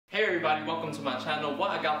everybody, welcome to my channel. What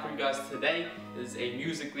I got for you guys today is a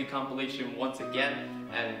Musically compilation once again,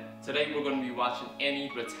 and today we're going to be watching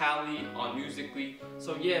Bratayley on Musically.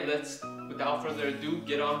 So yeah, let's, without further ado,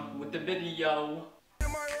 get on with the video.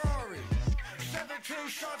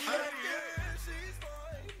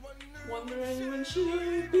 Wondering when she'll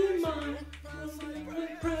be mine.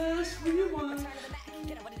 Press rewind.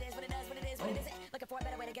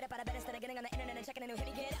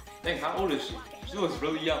 Dang, how old is she? She looks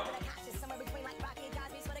really young.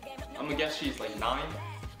 I'm gonna guess she's like 9.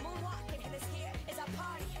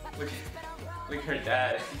 Look at her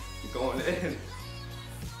dad going in.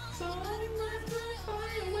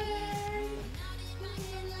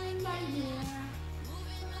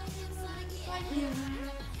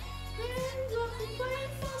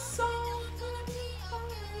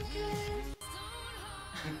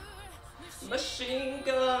 Machine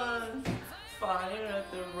gun, fire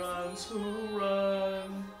at the runs who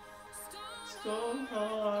run so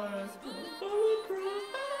hard.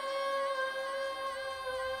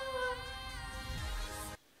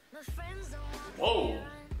 Whoa,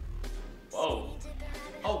 whoa,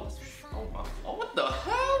 oh my, oh what the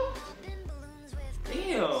hell?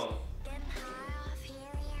 Damn.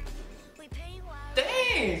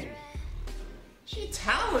 Dang, she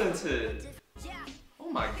talented. Oh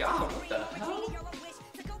my god, what the hell?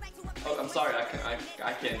 Oh, I'm sorry, I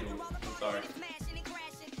can't do it. I'm sorry.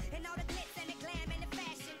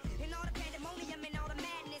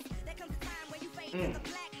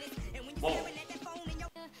 Whoa.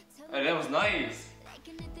 Hey, that was nice.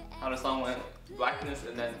 How the song went blackness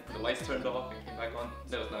and then the lights turned off and came back on.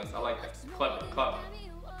 That was nice. I like that. Clever, clever.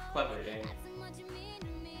 Clever, dang.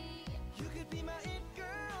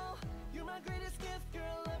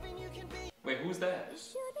 Wait, who's that?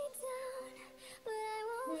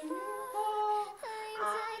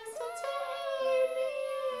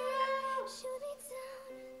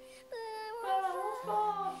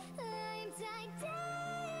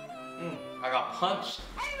 I got punched.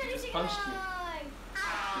 She just punched me.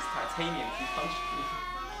 She's titanium. She punched me.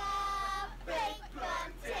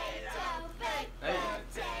 Hey.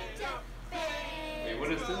 Wait, what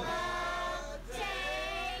is this?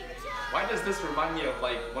 Why does this remind me of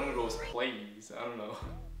like one of those plays? I don't know.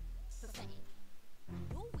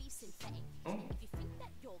 Oh.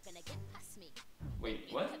 Wait,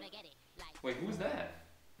 what? Wait, who's that?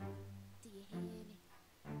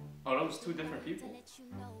 Oh, that was 2 different people?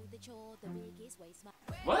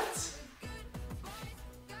 What?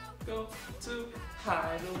 Go to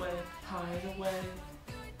hide away, hide away.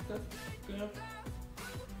 Go.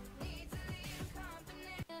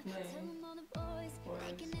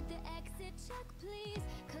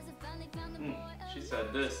 She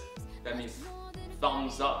said this. That means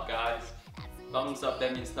thumbs up, guys. Thumbs up,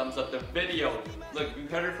 that means thumbs up the video. Look, you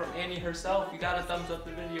heard it from Annie herself. You gotta thumbs up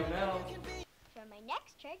the video now. For my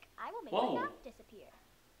next trick, I will make the dog disappear.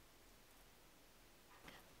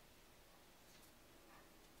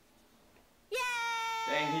 Yay!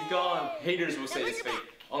 Dang, he's gone. Haters will say it's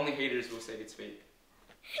fake. Only haters will say it's fake.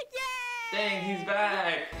 Yay! Dang, he's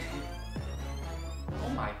back. Oh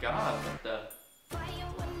my god, what the?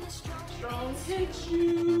 Strong hits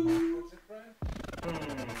you.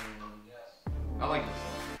 I like this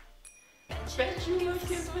song. Bet you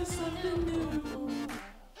looking for something new.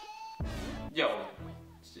 Yo,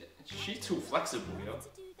 she's too flexible, yo.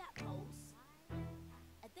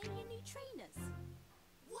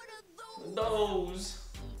 Those.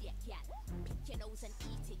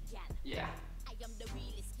 Yeah.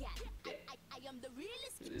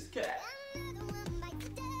 This cat.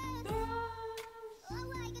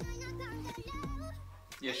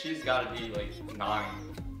 Yeah, she's gotta be like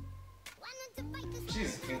 9.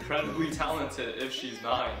 She's incredibly talented if she's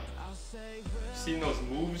 9. Seen those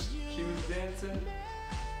moves she was dancing?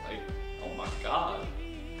 Like, oh my god.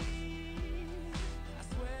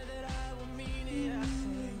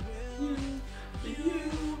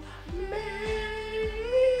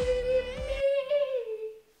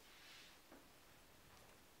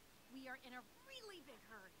 We are in a really big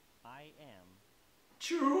hurry. I am.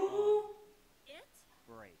 True. It's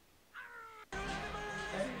Break.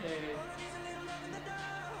 Hey.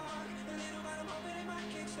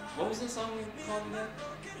 What was this song called again?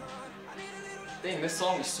 Dang, this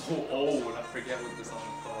song is so old. I forget what this song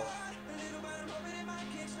is called.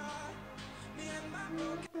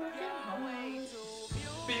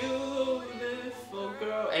 Beautiful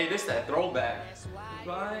girl. Hey, this that throwback.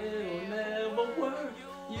 Why it'll never work.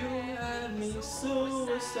 You had me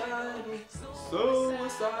suicidal,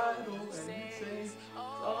 suicidal, and say,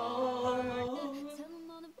 oh.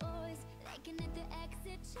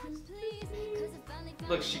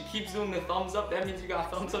 Look, she keeps doing the thumbs up. That means you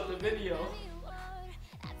got thumbs up the video.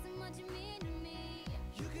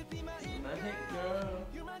 My hit girl.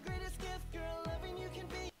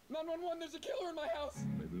 911, there's a killer in my house.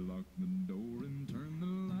 Baby, lock the door and turn the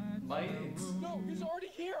lights Lights. No, he's already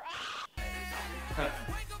here. Ah!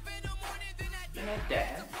 You're not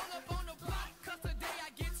dad.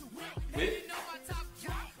 Whip.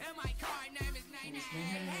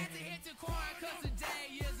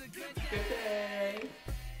 Good day.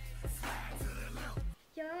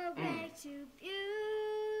 You're way too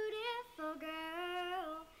beautiful,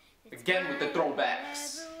 girl. Again with the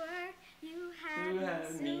throwbacks. You You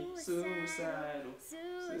have me suicidal,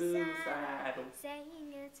 suicidal.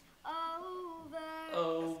 Saying it's over.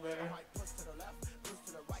 Over.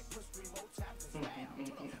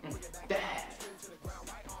 Dad.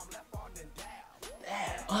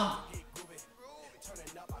 Dad. Oh.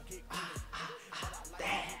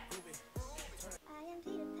 Dad. I am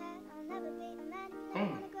Peter Pan. I'll never be a man. If you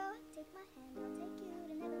wanna go, take my hand. I'll take you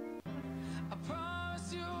to Neverland. I promise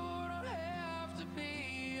you don't have to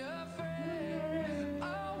be afraid.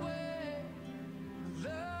 I'll wait.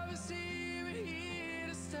 Love is even here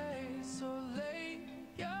to stay. So lay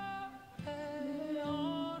your head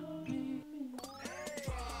on me.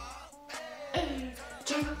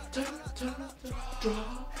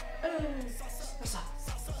 Drop.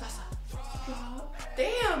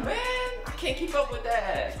 Damn, man. I can't keep up with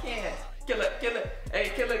that. I can't. Kill it, kill it.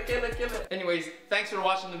 Hey, kill it, kill it, kill it. Anyways, thanks for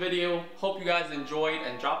watching the video. Hope you guys enjoyed,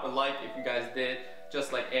 and drop a like if you guys did.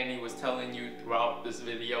 Just like Annie was telling you throughout this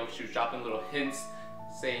video, she was dropping little hints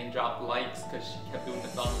saying drop likes because she kept doing the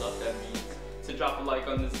thumbs up. That means to drop a like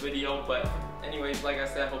on this video. But anyways, like I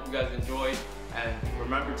said, hope you guys enjoyed, and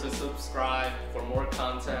remember to subscribe for more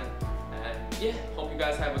content. And yeah, hope you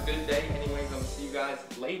guys have a good day. Anyways, I'm gonna see you guys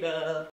later.